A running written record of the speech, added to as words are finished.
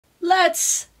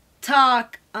let's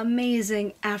talk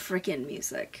amazing African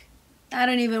music. I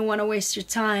don't even want to waste your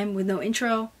time with no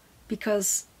intro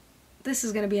because this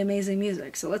is going to be amazing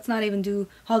music. So let's not even do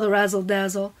all the razzle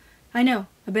dazzle. I know,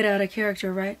 a bit out of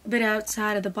character, right? A bit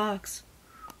outside of the box.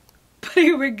 But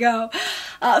here we go.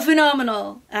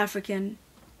 Phenomenal African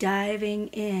diving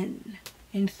in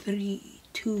 3,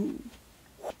 2.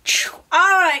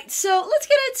 Alright, so let's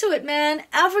get into it, man.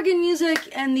 African music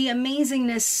and the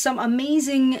amazingness, some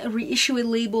amazing reissued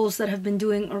labels that have been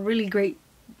doing a really great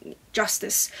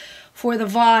justice for the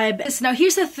vibe. Now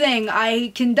here's the thing,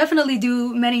 I can definitely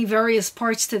do many various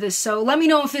parts to this, so let me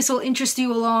know if this will interest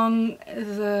you along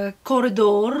the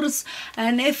corridors,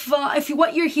 and if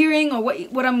what you're hearing or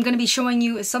what I'm going to be showing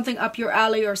you is something up your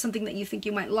alley or something that you think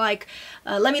you might like.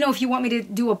 Let me know if you want me to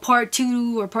do a part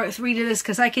 2 or part 3 to this,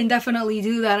 because I can definitely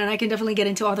do that, and I can definitely get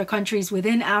into other countries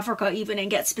within Africa even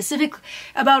and get specific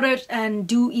about it and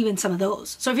do even some of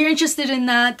those. So if you're interested in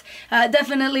that,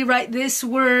 definitely write this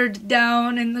word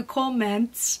down in the comments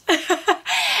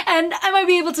and I might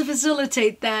be able to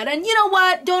facilitate that. And you know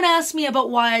what, don't ask me about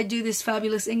why I do this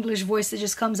fabulous English voice that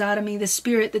just comes out of me, the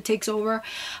spirit that takes over.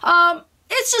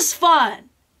 It's just fun.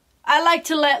 I like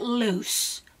to let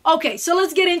loose. Okay, so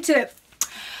let's get into it.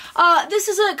 This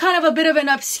is a kind of a bit of an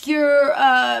obscure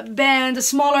band, a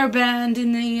smaller band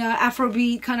in the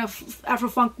Afrobeat kind of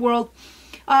Afro-funk world.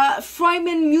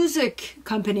 Fryman Music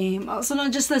Company, also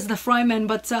known just as the Fryman,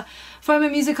 but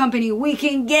Fryman Music Company. We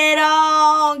can get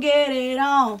it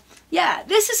on. Yeah,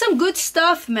 this is some good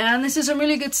stuff, man. This is some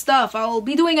really good stuff. I'll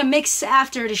be doing a mix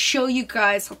after to show you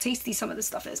guys how tasty some of this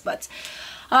stuff is, but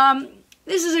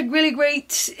this is a really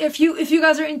great, if you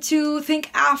guys are into, think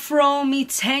Afro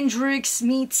meets Hendrix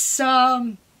meets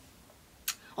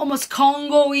almost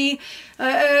Congo-y,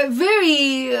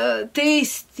 very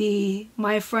tasty,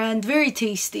 my friend, very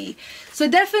tasty. So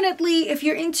definitely, if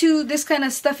you're into this kind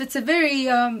of stuff, it's a very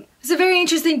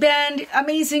interesting band,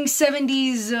 amazing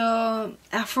 70s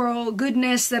Afro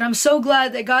goodness that I'm so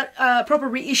glad they got a proper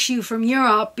reissue from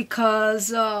Europe,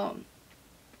 because a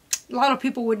lot of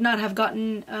people would not have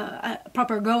gotten a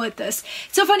proper go at this.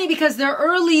 It's so funny because their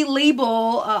early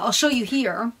label, I'll show you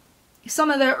here,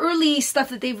 some of their early stuff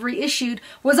that they've reissued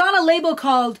was on a label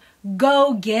called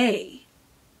Go Gay.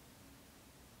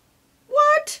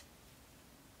 What?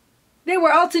 They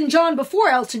were Elton John before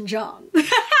Elton John. But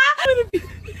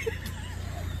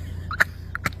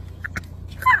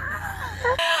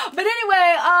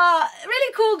anyway,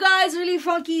 really cool guys, really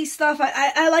funky stuff.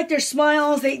 I like their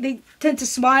smiles. They tend to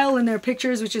smile in their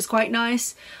pictures, which is quite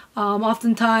nice.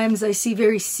 Oftentimes I see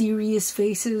very serious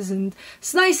faces, and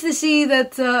it's nice to see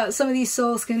that some of these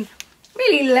souls can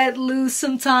really let loose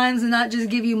sometimes and not just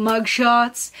give you mug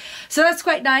shots. So that's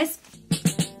quite nice.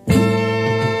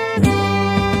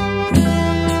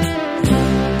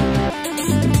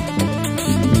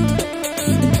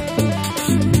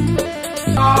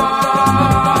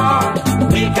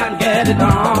 We can get it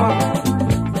on.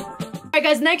 Alright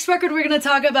guys, next record we're going to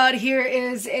talk about here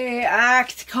is a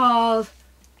act called,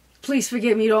 please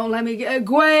forgive me, don't let me get,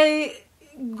 Guiduble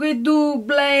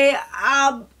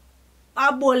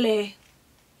Abole.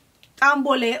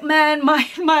 Ambole. Man,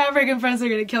 my African friends are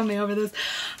going to kill me over this.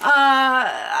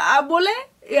 Abole?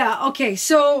 Yeah, okay,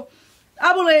 so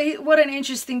Abole, what an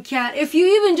interesting cat. If you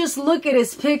even just look at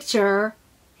his picture,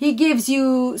 he gives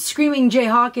you Screaming Jay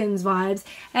Hawkins vibes,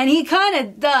 and he kind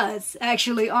of does,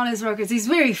 actually, on his records. He's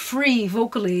very free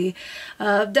vocally,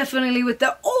 definitely with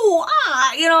the,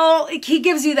 you know, he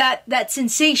gives you that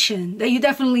sensation that you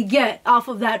definitely get off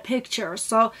of that picture.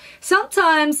 So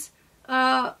sometimes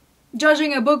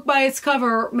judging a book by its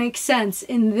cover makes sense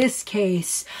in this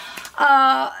case.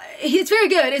 It's very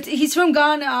good. He's from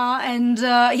Ghana, and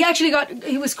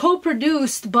he was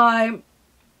co-produced by,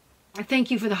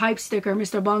 thank you for the hype sticker,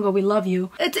 Mr. Bongo, we love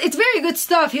you. It's very good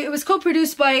stuff. It was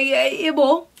co-produced by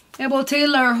Ibo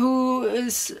Taylor, who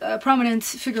is a prominent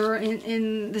figure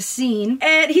in the scene.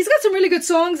 And he's got some really good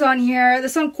songs on here. The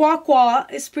song Kwa Kwa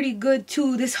is pretty good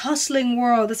too. This Hustling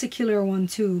World, that's a killer one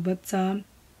too. But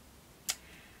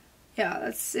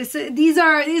yeah, these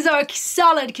are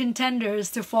solid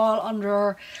contenders to fall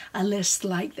under a list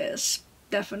like this.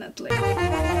 Definitely.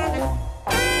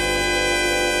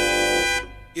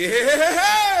 Yeah,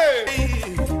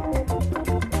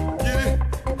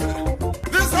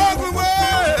 this hungry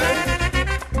world.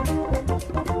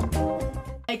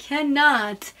 I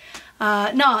cannot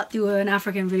not do an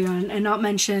African video and not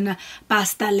mention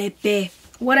Basta Lepe.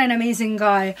 What an amazing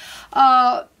guy.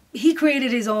 He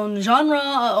created his own genre,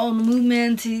 own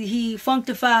movement. He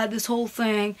functified this whole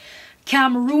thing.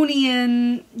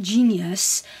 Cameroonian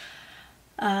genius.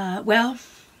 Well,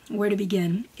 where to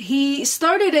begin. He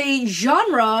started a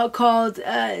genre called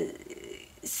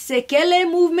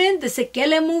Sekele movement, the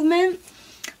Sekele movement,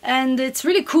 and it's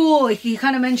really cool. He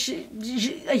kind of mentioned,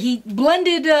 he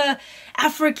blended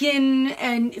African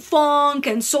and funk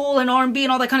and soul and R&B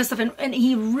and all that kind of stuff, and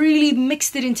he really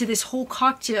mixed it into this whole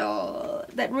cocktail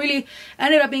that really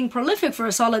ended up being prolific for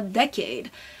a solid decade.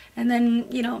 And then,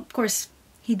 you know, of course,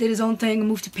 he did his own thing,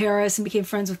 moved to Paris, and became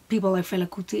friends with people like Fela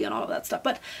Kuti and all of that stuff.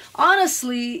 But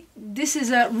honestly, this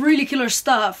is really killer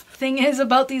stuff. Thing is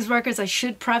about these records, I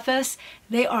should preface,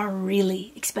 they are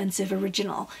really expensive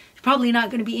original. You're probably not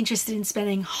going to be interested in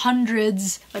spending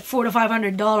hundreds, like $400 to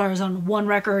 $500 on one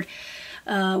record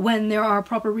when there are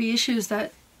proper reissues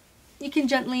that you can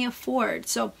gently afford.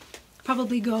 So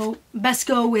probably best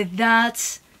go with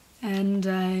that. And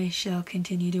I shall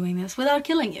continue doing this without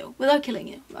killing you. Without killing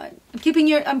you.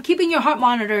 I'm keeping your heart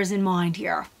monitors in mind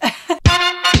here.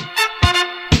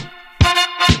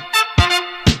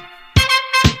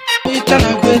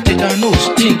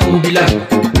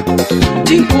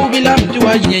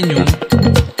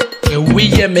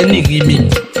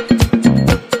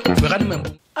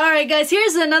 Alright guys,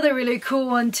 here's another really cool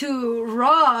one too.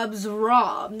 Rob's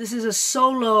Rob. This is a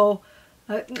solo,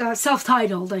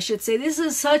 self-titled, I should say. This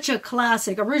is such a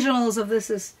classic. Originals of this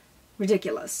is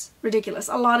ridiculous. Ridiculous.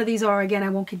 A lot of these are, again, I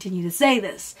won't continue to say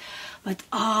this. But,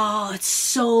 oh, it's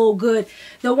so good.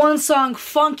 The one song,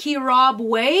 Funky Rob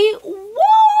Way. Whoa!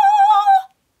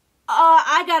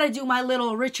 I gotta do my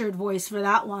little Richard voice for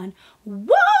that one.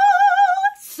 Whoa!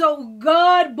 So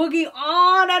good. Boogie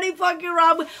on, honey, funky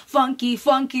Rob. Funky,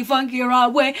 funky, funky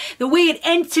Rob Way. The way it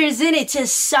enters in, it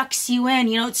just sucks you in.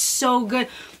 You know, it's so good.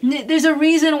 There's a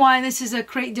reason why this is a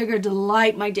crate digger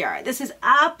delight, my dear. This is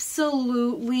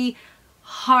absolutely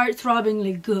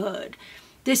heart-throbbingly good.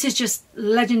 This is just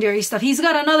legendary stuff. He's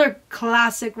got another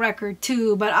classic record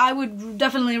too, but I would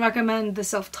definitely recommend the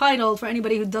self-titled for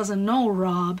anybody who doesn't know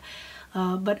Rob.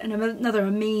 But another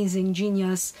amazing,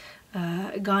 genius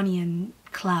Ghanaian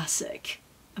classic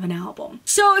of an album.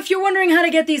 So if you're wondering how to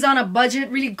get these on a budget,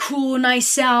 really cool, nice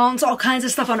sounds, all kinds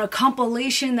of stuff on a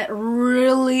compilation that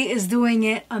really is doing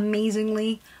it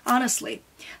amazingly, honestly,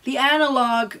 the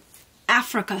Analog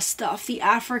Africa stuff, the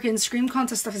African Scream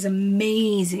Contest stuff is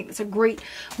amazing. It's a great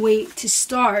way to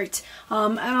start.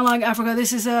 Analog Africa,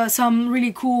 this is some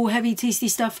really cool, heavy, tasty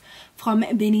stuff from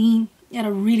Benin. You had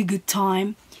a really good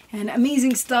time. And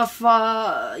amazing stuff.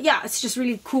 Yeah, it's just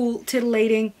really cool,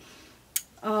 titillating.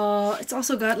 It's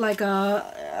also got like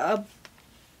a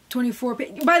 24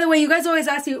 page. By the way, you guys always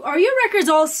ask me, are your records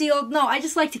all sealed? No, I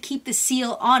just like to keep the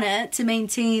seal on it to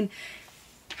maintain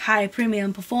high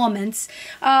premium performance.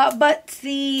 But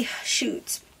the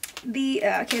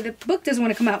okay, the book doesn't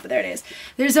want to come out, but there it is.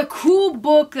 There's a cool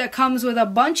book that comes with a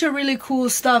bunch of really cool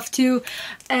stuff too,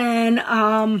 and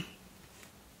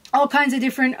all kinds of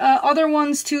different other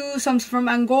ones too, some from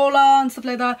Angola and stuff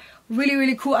like that. Really,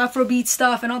 really cool Afrobeat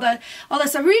stuff and all that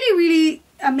stuff. Really, really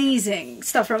amazing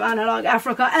stuff from Analog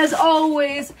Africa, as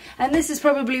always. And this is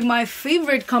probably my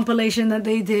favorite compilation that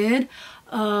they did.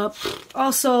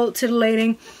 Also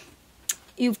titillating.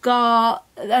 You've got,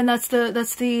 and that's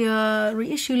the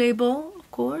reissue label,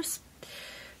 of course.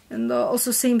 And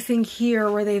also same thing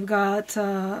here where they've got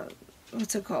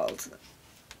what's it called?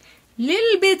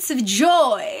 Little Bits of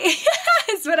Joy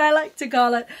is what I like to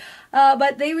call it.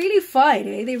 But they really fight,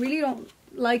 eh? They really don't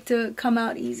like to come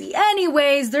out easy.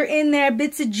 Anyways, they're in there,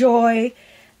 Bits of Joy.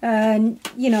 And,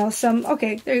 you know, some,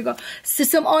 okay, there you go. So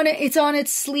some on it, it's on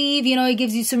its sleeve, you know, it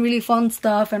gives you some really fun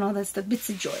stuff and all that stuff. Bits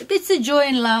of Joy. Bits of Joy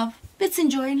and Love. Bits and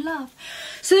Joy and Love.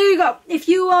 So there you go. If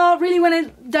you really want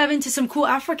to dive into some cool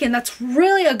African, that's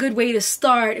really a good way to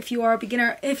start if you are a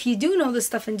beginner. If you do know this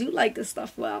stuff and do like this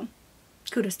stuff, well,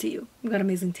 kudos to you. You've got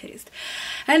amazing taste.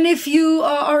 And if you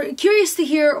are curious to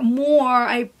hear more,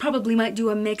 I probably might do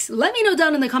a mix. Let me know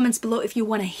down in the comments below if you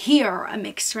want to hear a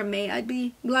mix from me. I'd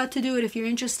be glad to do it if you're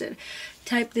interested.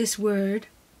 Type this word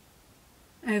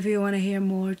if you want to hear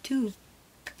more too.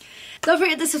 Don't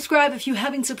forget to subscribe if you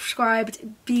haven't subscribed,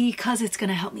 because it's going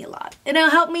to help me a lot.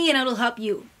 It'll help me and it'll help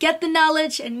you get the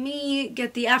knowledge and me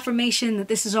get the affirmation that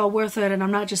this is all worth it and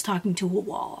I'm not just talking to a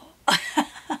wall.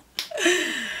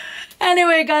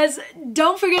 Anyway, guys,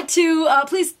 don't forget to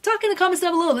please talk in the comments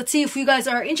down below. Let's see if you guys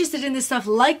are interested in this stuff,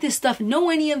 like this stuff,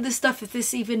 know any of this stuff, if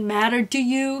this even mattered to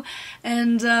you.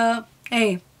 And,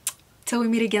 hey, till we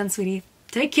meet again, sweetie,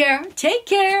 take care. Take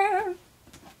care.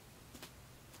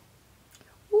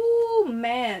 Ooh,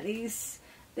 man, they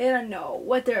don't know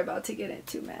what they're about to get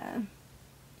into, man.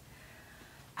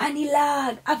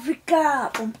 Analog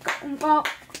Africa.